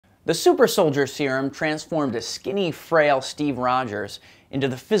The super soldier serum transformed a skinny, frail Steve Rogers into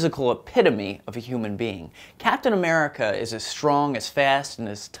the physical epitome of a human being. Captain America is as strong, as fast, and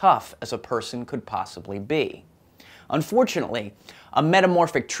as tough as a person could possibly be. Unfortunately, a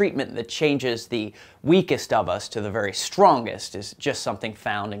metamorphic treatment that changes the weakest of us to the very strongest is just something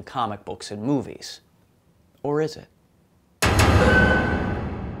found in comic books and movies. Or is it?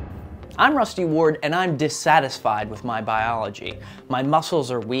 I'm Rusty Ward, and I'm dissatisfied with my biology. My muscles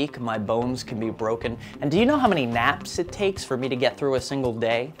are weak, my bones can be broken, and do you know how many naps it takes for me to get through a single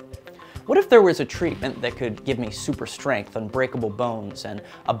day? What if there was a treatment that could give me super strength, unbreakable bones, and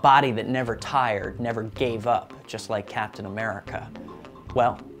a body that never tired, never gave up, just like Captain America?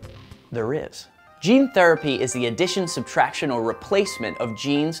 Well, there is. Gene therapy is the addition, subtraction, or replacement of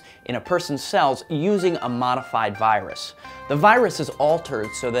genes in a person's cells using a modified virus. The virus is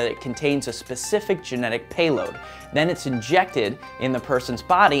altered so that it contains a specific genetic payload. Then it's injected in the person's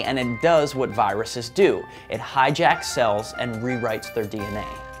body and it does what viruses do. It hijacks cells and rewrites their DNA.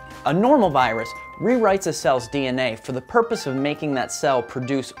 A normal virus rewrites a cell's DNA for the purpose of making that cell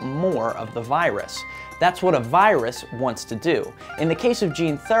produce more of the virus. That's what a virus wants to do. In the case of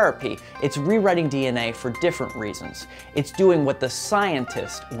gene therapy, it's rewriting DNA for different reasons. It's doing what the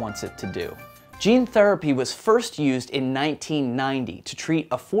scientist wants it to do. Gene therapy was first used in 1990 to treat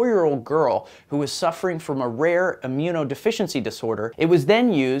a 4-year-old girl who was suffering from a rare immunodeficiency disorder. It was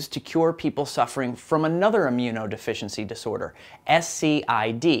then used to cure people suffering from another immunodeficiency disorder,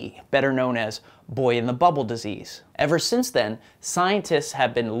 SCID, better known as boy in the bubble disease. Ever since then, scientists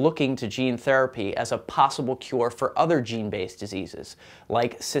have been looking to gene therapy as a possible cure for other gene-based diseases,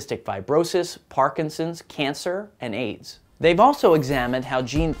 like cystic fibrosis, Parkinson's, cancer, and AIDS. They've also examined how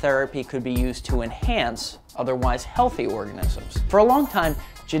gene therapy could be used to enhance otherwise healthy organisms. For a long time,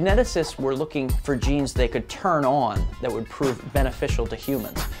 geneticists were looking for genes they could turn on that would prove beneficial to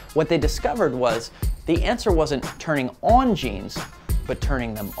humans. What they discovered was the answer wasn't turning on genes, but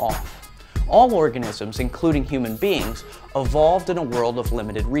turning them off. All organisms, including human beings, evolved in a world of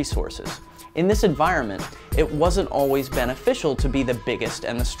limited resources. In this environment, it wasn't always beneficial to be the biggest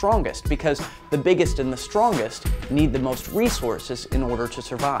and the strongest, because the biggest and the strongest need the most resources in order to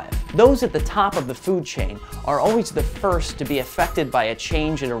survive. Those at the top of the food chain are always the first to be affected by a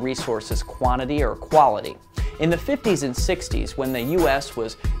change in a resource's quantity or quality. In the 50s and 60s, when the US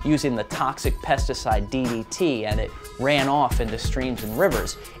was using the toxic pesticide DDT and it ran off into streams and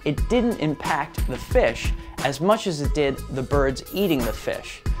rivers, it didn't impact the fish as much as it did the birds eating the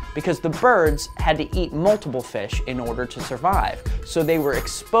fish, because the birds had to eat multiple fish in order to survive, so they were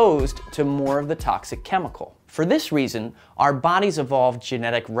exposed to more of the toxic chemical. For this reason, our bodies evolved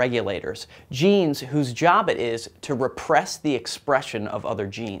genetic regulators, genes whose job it is to repress the expression of other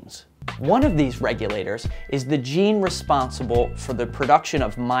genes. One of these regulators is the gene responsible for the production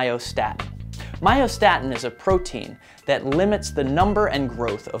of myostatin. Myostatin is a protein that limits the number and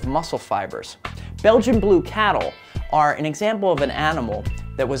growth of muscle fibers. Belgian blue cattle are an example of an animal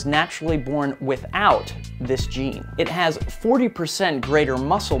that was naturally born without this gene. It has 40% greater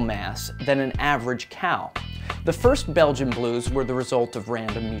muscle mass than an average cow. The first Belgian blues were the result of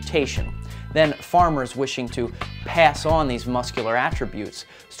random mutation. Then farmers wishing to pass on these muscular attributes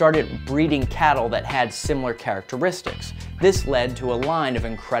started breeding cattle that had similar characteristics. This led to a line of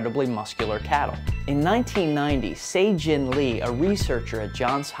incredibly muscular cattle. In 1990, Se-Jin Lee, a researcher at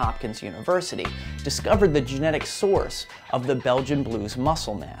Johns Hopkins University, discovered the genetic source of the Belgian blue's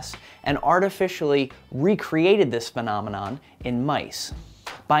muscle mass and artificially recreated this phenomenon in mice.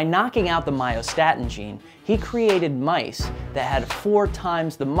 By knocking out the myostatin gene, he created mice that had 4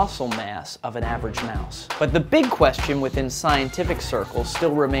 times the muscle mass of an average mouse. But the big question within scientific circles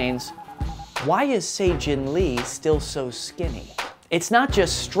still remains, why is Se-Jin Lee still so skinny? It's not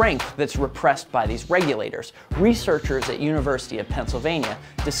just strength that's repressed by these regulators. Researchers at University of Pennsylvania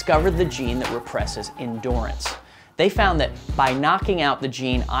discovered the gene that represses endurance. They found that by knocking out the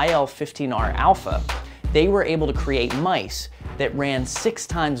gene IL-15R alpha, they were able to create mice that ran 6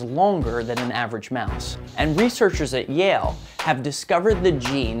 times longer than an average mouse. And researchers at Yale have discovered the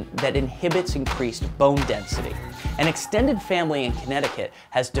gene that inhibits increased bone density. An extended family in Connecticut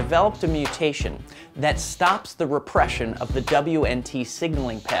has developed a mutation that stops the repression of the WNT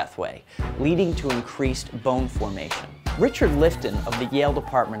signaling pathway, leading to increased bone formation. Richard Lifton of the Yale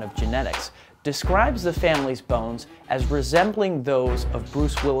Department of Genetics describes the family's bones as resembling those of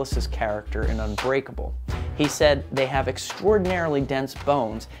Bruce Willis's character in Unbreakable. He said they have extraordinarily dense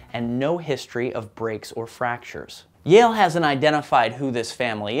bones and no history of breaks or fractures. Yale hasn't identified who this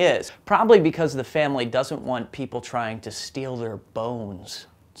family is, probably because the family doesn't want people trying to steal their bones.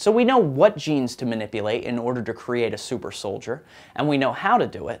 So we know what genes to manipulate in order to create a super soldier, and we know how to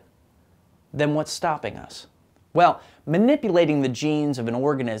do it. then what's stopping us? Well, manipulating the genes of an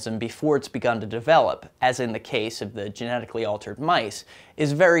organism before it's begun to develop, as in the case of the genetically altered mice,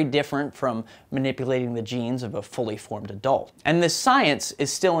 is very different from manipulating the genes of a fully formed adult. And this science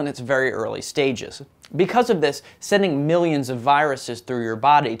is still in its very early stages. Because of this, sending millions of viruses through your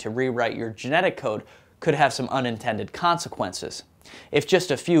body to rewrite your genetic code could have some unintended consequences. If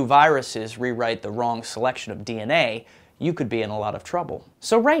just a few viruses rewrite the wrong selection of DNA, you could be in a lot of trouble.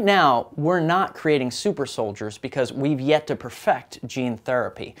 So right now, we're not creating super soldiers because we've yet to perfect gene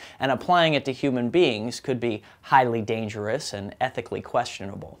therapy, and applying it to human beings could be highly dangerous and ethically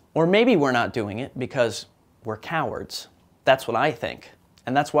questionable. Or maybe we're not doing it because we're cowards. That's what I think.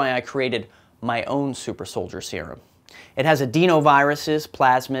 And that's why I created my own super soldier serum. It has adenoviruses,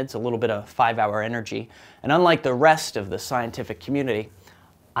 plasmids, a little bit of 5-hour energy, and unlike the rest of the scientific community,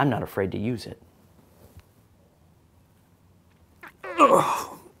 I'm not afraid to use it.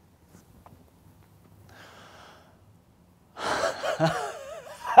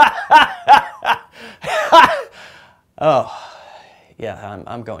 Oh, yeah,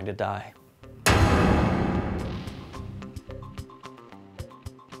 I'm going to die.